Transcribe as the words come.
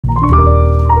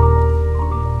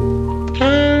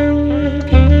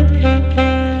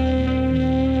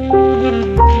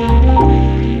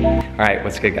Alright,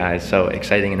 what's good guys? So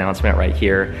exciting announcement right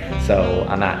here. So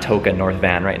I'm at Toka North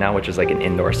Van right now, which is like an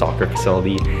indoor soccer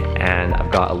facility, and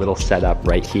I've got a little setup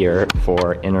right here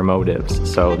for Inner Motives.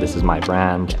 So this is my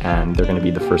brand and they're going to be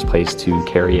the first place to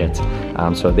carry it.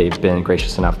 So they've been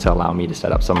gracious enough to allow me to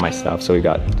set up some of my stuff. So we've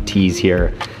got tees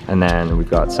here and then we've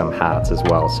got some hats as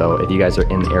well. So if you guys are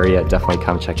in the area, definitely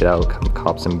come check it out, come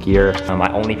cop some gear.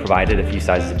 I only provided a few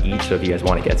sizes of each, so if you guys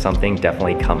want to get something,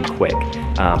 definitely come quick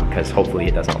because hopefully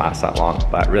it doesn't last that long.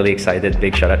 But really excited,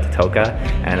 big shout out to Toka,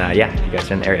 and yeah, if you guys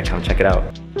are in the area, come check it out.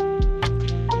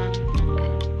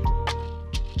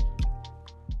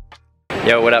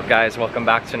 Yo, what up guys? Welcome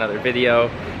back to another video.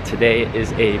 Today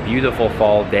is a beautiful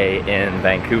fall day in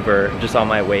Vancouver. I'm just on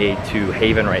my way to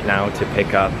Haven right now to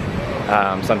pick up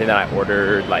something that I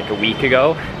ordered like a week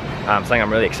ago. Something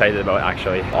I'm really excited about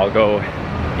actually. I'll go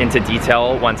into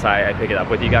detail once I pick it up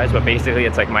with you guys, but basically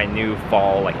it's like my new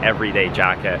fall like everyday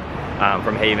jacket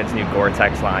from Haven's new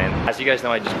Gore-Tex line. As you guys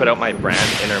know, I just put out my brand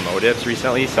Inner Motives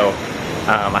recently, so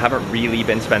I haven't really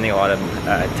been spending a lot of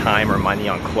time or money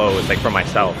on clothes like for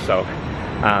myself. So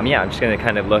yeah, I'm just gonna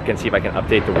kind of look and see if I can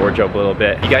update the wardrobe a little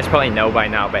bit. You guys probably know by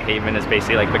now, but Haven has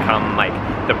basically like become like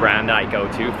the brand that I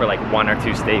go to for like 1 or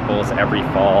 2 staples every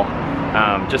fall.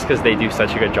 Just because they do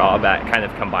such a good job at kind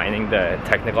of combining the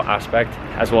technical aspect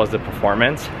as well as the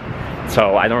performance.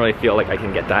 So I don't really feel like I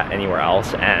can get that anywhere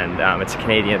else, and it's a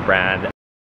Canadian brand.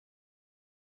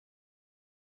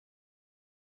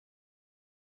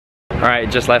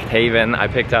 Alright, just left Haven. I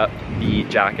picked up the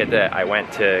jacket that I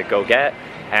went to go get,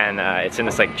 and it's in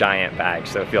this like giant bag,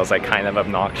 so it feels like kind of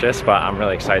obnoxious, but I'm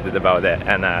really excited about it.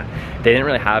 And they didn't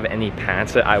really have any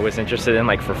pants that I was interested in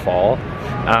like for fall,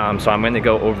 so I'm going to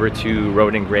go over to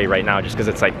Road and Gray right now just because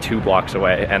it's like 2 blocks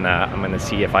away, and I'm going to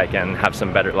see if I can have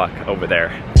some better luck over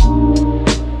there.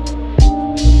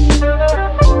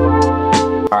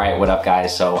 Alright, what up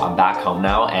guys? So I'm back home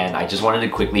now, and I just wanted to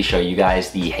quickly show you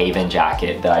guys the Haven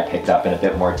jacket that I picked up in a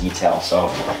bit more detail. So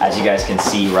as you guys can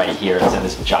see right here, it's in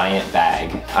this giant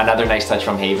bag. Another nice touch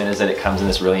from Haven is that it comes in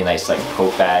this really nice like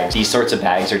tote bag. These sorts of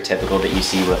bags are typical that you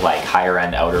see with like higher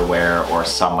end outerwear or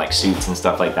some like suits and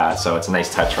stuff like that. So it's a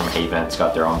nice touch from Haven. It's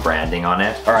got their own branding on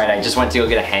it. Alright, I just went to go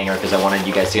get a hanger because I wanted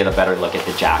you guys to get a better look at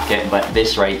the jacket. But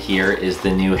this right here is the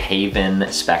new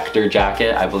Haven Spectre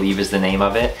jacket, I believe is the name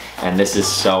of it. And this is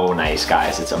so nice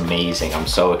guys, it's amazing. I'm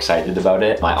so excited about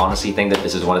it. I honestly think that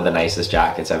this is one of the nicest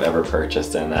jackets I've ever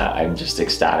purchased, and I'm just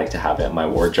ecstatic to have it in my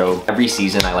wardrobe. Every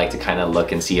season I like to kind of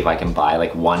look and see if I can buy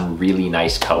like one really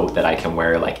nice coat that I can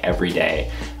wear like every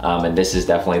day. And this is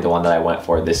definitely the one that I went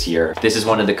for this year. This is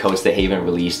one of the coats that Haven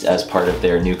released as part of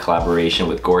their new collaboration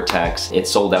with Gore-Tex. It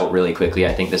sold out really quickly.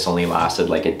 I think this only lasted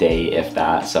like a day, if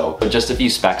that. So just a few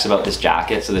specs about this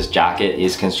jacket. So this jacket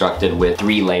is constructed with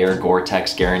 3-layer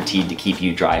Gore-Tex guaranteed to keep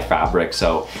you dry fabric.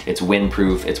 So it's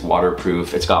windproof, it's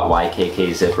waterproof, it's got YKK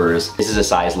zippers. This is a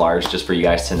size large, just for you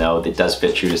guys to know. It does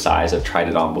fit true to size. I've tried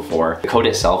it on before. The coat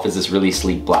itself is this really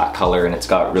sleek black color, and it's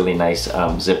got really nice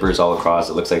zippers all across.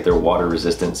 It looks like they're water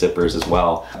resistant zippers as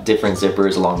well. Different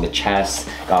zippers along the chest,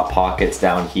 got pockets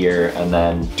down here, and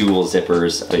then dual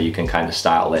zippers, so you can kind of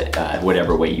style it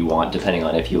whatever way you want, depending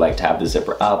on if you like to have the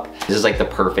zipper up. This is like the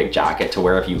perfect jacket to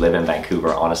wear if you live in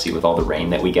Vancouver, honestly, with all the rain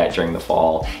that we get during the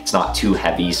fall. It's not too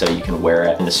heavy, so you can wear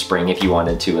it in the spring if you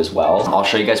wanted to as well. I'll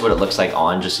show you guys what it looks like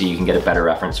on, just so you can get a better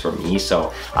reference for me.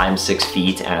 So I'm 6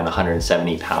 feet and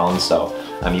 170 pounds, so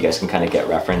you guys can kind of get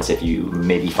reference if you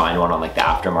maybe find one on like the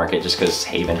aftermarket, just because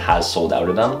Haven has sold out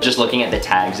of them. Just looking at the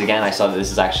tags again, I saw that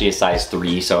this is actually a size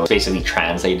 3, so it's basically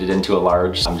translated into a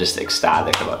large. I'm just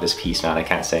ecstatic about this piece, man. I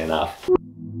can't say enough.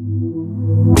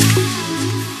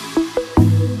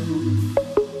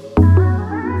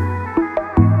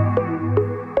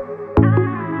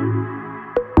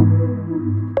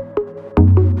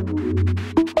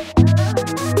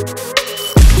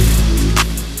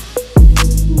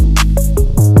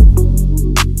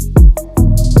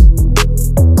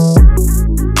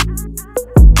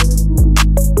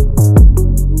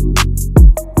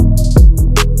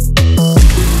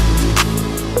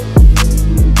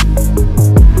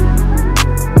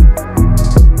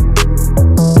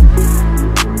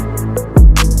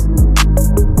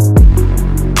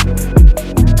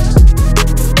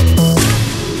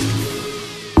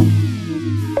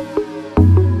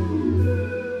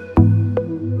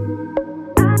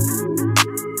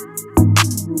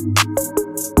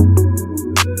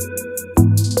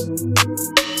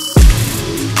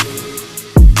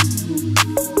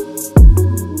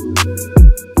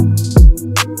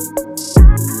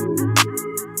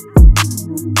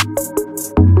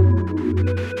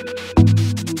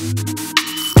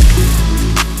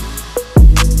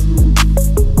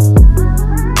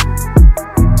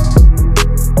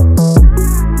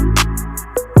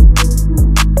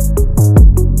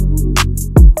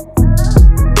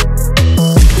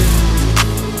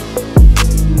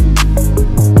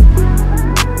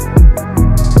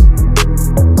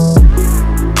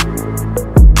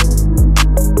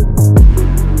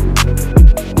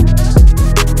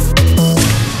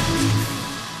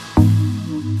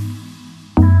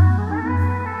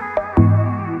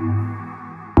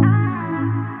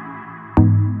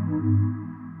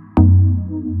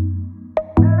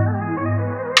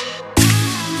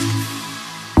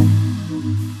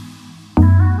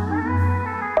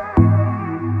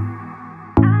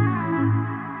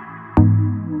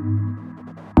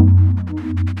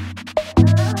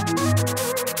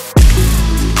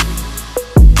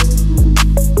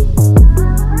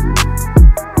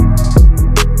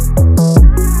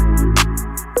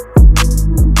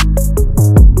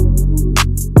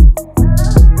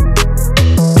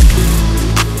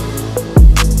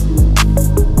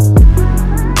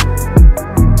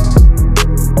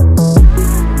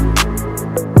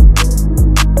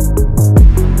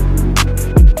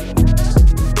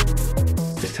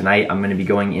 tonight I'm gonna be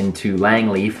going into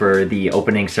Langley for the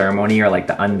opening ceremony, or like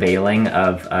the unveiling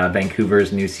of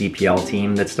Vancouver's new CPL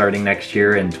team that's starting next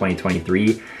year in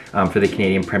 2023. For the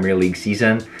Canadian Premier League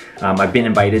season. I've been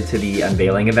invited to the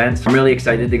unveiling event. I'm really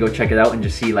excited to go check it out and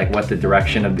just see like what the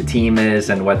direction of the team is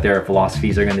and what their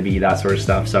philosophies are gonna be, that sort of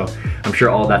stuff. So I'm sure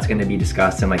all that's gonna be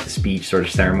discussed in like the speech sort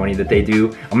of ceremony that they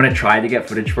do. I'm gonna try to get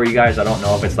footage for you guys. I don't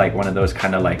know if it's like one of those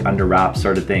kind of like under wraps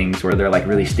sort of things where they're like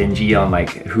really stingy on like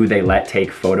who they let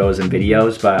take photos and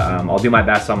videos, but I'll do my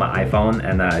best on my iPhone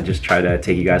and just try to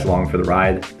take you guys along for the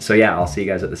ride. So yeah, I'll see you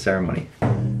guys at the ceremony.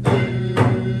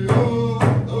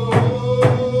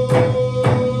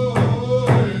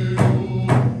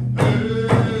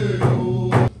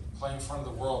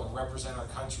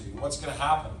 What's going to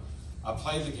happen? I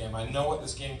play the game. I know what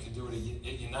this game can do.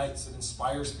 It unites. It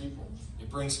inspires people. It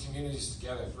brings communities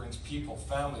together. It brings people,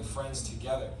 family, friends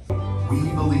together. We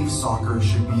believe soccer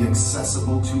should be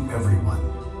accessible to everyone,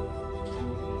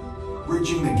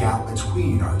 bridging the gap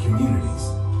between our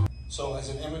communities. So as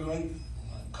an immigrant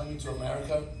coming to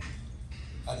America,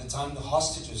 at the time the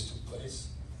hostages took place,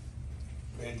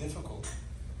 very difficult.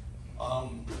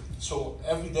 So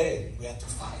every day we had to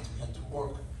fight, we had to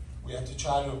work, we had to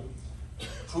try to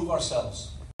prove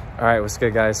ourselves. All right, what's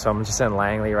good guys? So I'm just in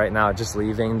Langley right now, just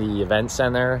leaving the event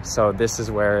center. So this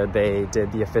is where they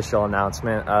did the official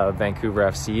announcement of Vancouver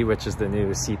FC, which is the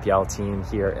new CPL team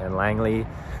here in Langley.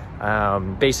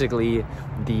 Basically,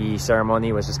 the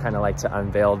ceremony was just kind of like to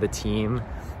unveil the team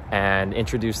and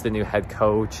introduce the new head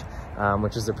coach,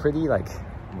 which is a pretty like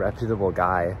reputable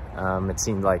guy. It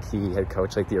seemed like he had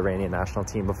coached like the Iranian national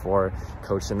team before,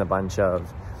 coached in a bunch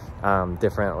of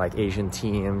different like Asian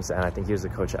teams, and I think he was the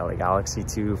coach at LA Galaxy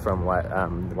too, from what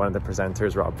one of the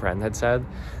presenters, Rob Pren, had said.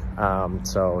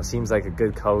 So seems like a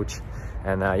good coach,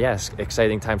 and yes,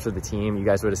 exciting times for the team. You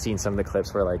guys would have seen some of the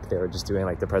clips where like they were just doing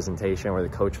like the presentation where the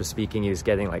coach was speaking. He was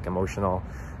getting like emotional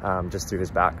just through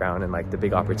his background and like the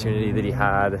big opportunity that he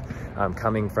had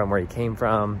coming from where he came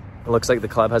from. It looks like the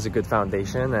club has a good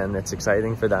foundation and it's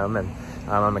exciting for them, and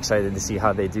I'm excited to see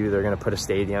how they do. They're going to put a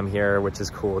stadium here, which is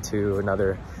cool too,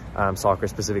 another soccer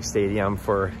specific stadium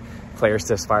for players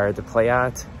to aspire to play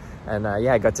at. And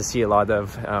yeah, I got to see a lot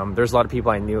of there's a lot of people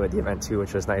I knew at the event too,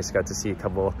 which was nice. Got to see a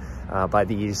couple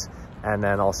buddies, and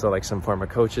then also like some former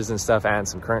coaches and stuff, and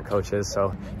some current coaches.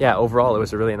 So yeah, overall it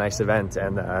was a really nice event,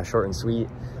 and short and sweet.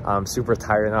 I'm super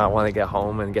tired now. I want to get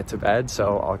home and get to bed,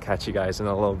 so I'll catch you guys in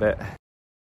a little bit.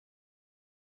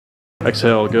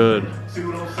 Exhale, good.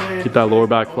 Keep that lower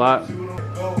back flat.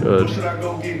 Good.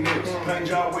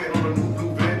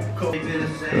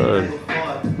 Good.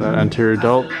 That anterior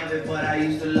delt.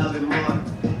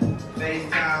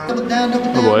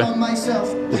 Oh boy.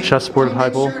 The chest supported high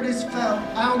pull.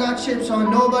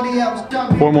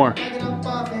 4 more.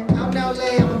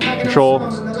 Control.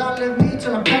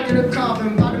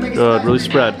 Good. Really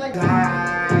spread.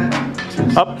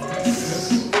 Up.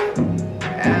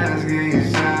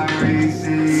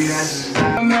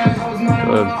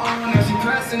 Good.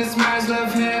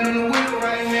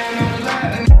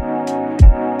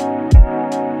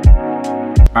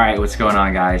 All right, what's going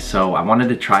on guys? So I wanted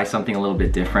to try something a little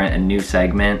bit different, a new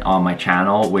segment on my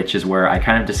channel, which is where I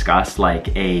kind of discuss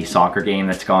like a soccer game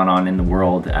that's gone on in the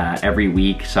world every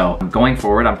week. So going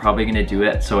forward, I'm probably gonna do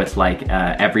it so it's like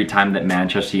every time that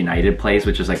Manchester United plays,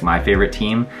 which is like my favorite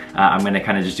team, I'm gonna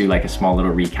kind of just do like a small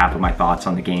little recap of my thoughts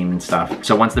on the game and stuff.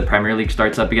 So once the Premier League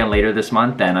starts up again later this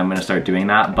month, then I'm gonna start doing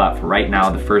that. But for right now,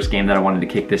 the first game that I wanted to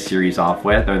kick this series off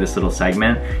with, or this little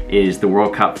segment, is the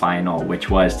World Cup final, which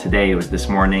was today. It was this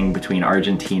morning between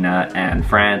Argentina and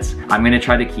France. I'm gonna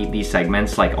try to keep these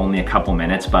segments like only a couple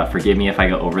minutes, but forgive me if I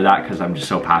go over that because I'm just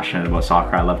so passionate about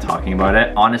soccer. I love talking about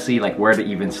it. Honestly, like where to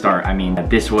even start? I mean,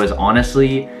 this was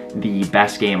honestly the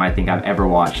best game I think I've ever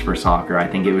watched for soccer. I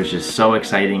think it was just so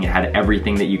exciting. It had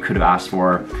everything that you could have asked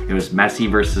for. It was Messi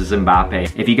versus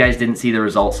Mbappe. If you guys didn't see the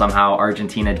result, somehow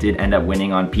Argentina did end up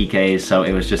winning on PKs, so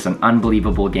it was just an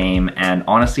unbelievable game. And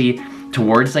honestly,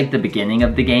 towards like the beginning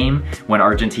of the game, when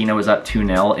Argentina was up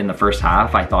 2-0 in the first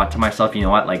half, I thought to myself, you know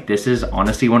what, like this is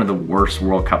honestly one of the worst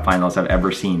World Cup finals I've ever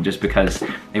seen, just because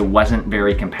it wasn't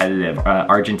very competitive.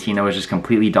 Argentina was just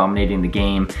completely dominating the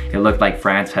game. It looked like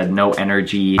France had no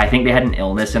energy. I think they had an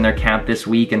illness in their camp this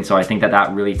week, and so I think that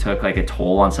that really took like a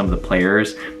toll on some of the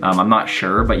players. I'm not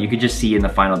sure, but you could just see in the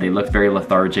final, they looked very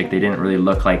lethargic. They didn't really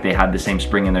look like they had the same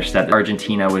spring in their step.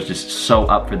 Argentina was just so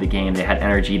up for the game. They had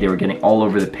energy. They were getting all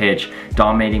over the pitch.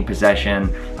 dominating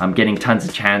possession, getting tons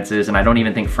of chances, and I don't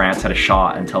even think France had a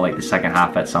shot until like the second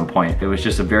half at some point. It was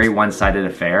just a very one-sided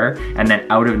affair, and then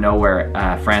out of nowhere,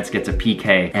 France gets a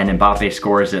PK and Mbappe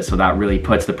scores it, so that really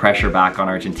puts the pressure back on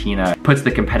Argentina, puts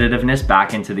the competitiveness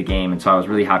back into the game, and so I was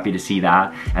really happy to see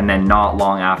that. And then not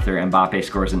long after, Mbappe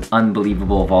scores an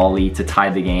unbelievable volley to tie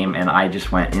the game, and I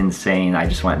just went insane. I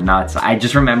just went nuts. I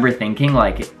just remember thinking,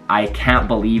 like, I can't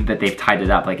believe that they've tied it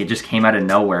up. Like, it just came out of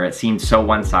nowhere. It seemed so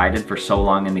one-sided for so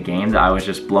long in the game that I was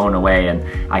just blown away,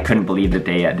 and I couldn't believe that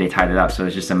they tied it up. So it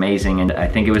was just amazing. And I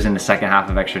think it was in the second half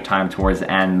of extra time towards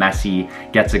the end, Messi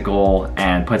gets a goal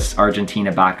and puts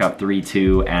Argentina back up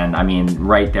 3-2. And I mean,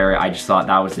 right there, I just thought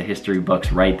that was the history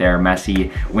books right there.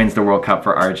 Messi wins the World Cup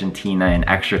for Argentina in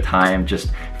extra time,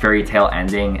 just fairy tale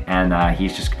ending, and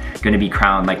he's just gonna be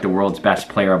crowned like the world's best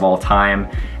player of all time,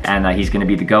 and he's gonna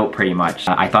be the GOAT pretty much.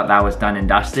 I thought that was done and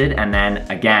dusted, and then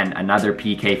again, another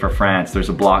PK for France. There's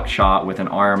a blocked shot with an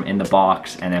arm in the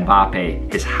box, and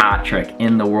Mbappe, his hat trick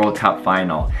in the World Cup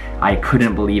final. I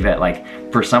couldn't believe it. Like,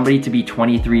 for somebody to be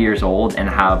 23 years old and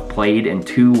have played in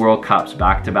 2 World Cups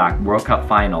back-to-back World Cup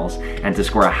finals, and to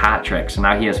score a hat trick. So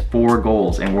now he has 4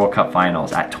 goals in World Cup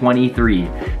finals at 23.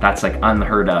 That's like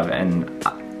unheard of, and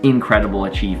incredible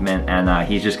achievement, and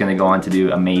he's just gonna go on to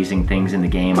do amazing things in the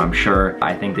game, I'm sure.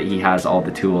 I think that he has all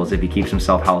the tools if he keeps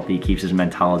himself healthy, keeps his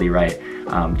mentality right.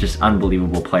 Just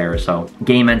unbelievable player. So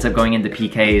game ends up going into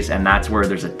PKs, and that's where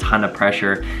there's a ton of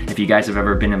pressure. If you guys have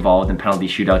ever been involved in penalty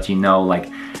shootouts, you know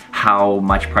like how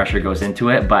much pressure goes into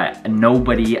it, but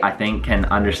nobody, I think, can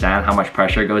understand how much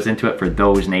pressure goes into it for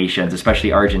those nations,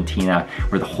 especially Argentina,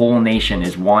 where the whole nation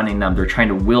is wanting them. They're trying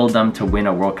to will them to win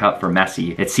a World Cup for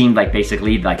Messi. It seemed like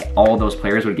basically like all those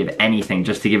players would give anything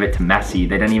just to give it to Messi.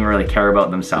 They didn't even really care about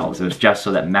themselves. It was just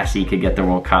so that Messi could get the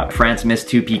World Cup. France missed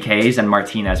 2 PKs, and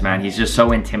Martinez, man, he's just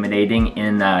so intimidating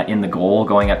in the goal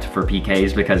going up for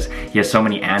PKs, because he has so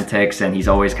many antics and he's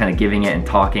always kind of giving it and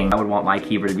talking. I would want my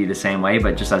keeper to be the same way,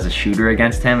 but just as a shooter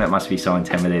against him, it must be so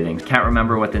intimidating. Can't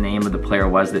remember what the name of the player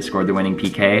was that scored the winning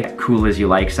PK. Cool as you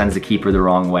like, sends the keeper the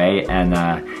wrong way, and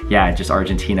yeah, just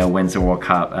Argentina wins the World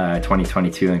Cup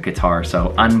 2022 in Qatar.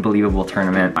 So unbelievable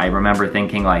tournament. I remember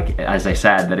thinking, like, as I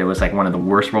said, that it was like one of the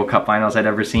worst World Cup finals I'd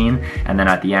ever seen, and then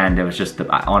at the end, it was just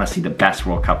honestly the best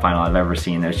World Cup final I've ever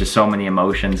seen. There's just so many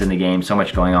emotions in the game, so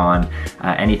much going on,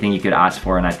 anything you could ask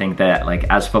for. And I think that, like,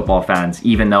 as football fans,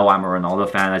 even though I'm a Ronaldo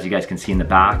fan, as you guys can see in the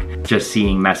back, just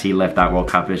seeing Messi lift that World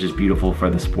Cup is just beautiful for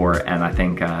the sport, and I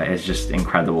think it's just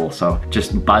incredible. So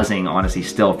just buzzing, honestly,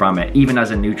 still from it. Even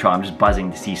as a neutral, I'm just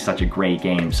buzzing to see such a great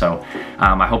game. So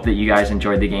I hope that you guys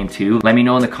enjoyed the game too. Let me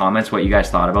know in the comments what you guys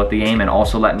thought about the game, and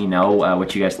also let me know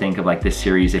what you guys think of like this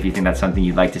series, if you think that's something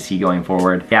you'd like to see going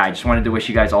forward. Yeah, I just wanted to wish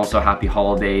you guys also happy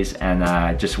holidays,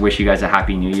 and just wish you guys a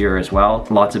happy new year as well.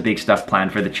 Lots of big stuff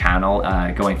planned for the channel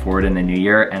going forward in the new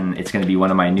year, and it's going to be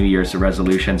one of my New Year's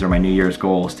resolutions or my New Year's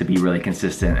goals to be really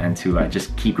consistent and to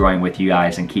just keep growing with you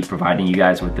guys and keep providing you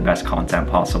guys with the best content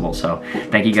possible. So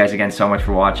thank you guys again so much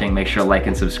for watching. Make sure to like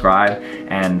and subscribe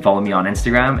and follow me on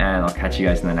Instagram, and I'll catch you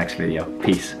guys in the next video.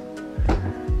 Peace.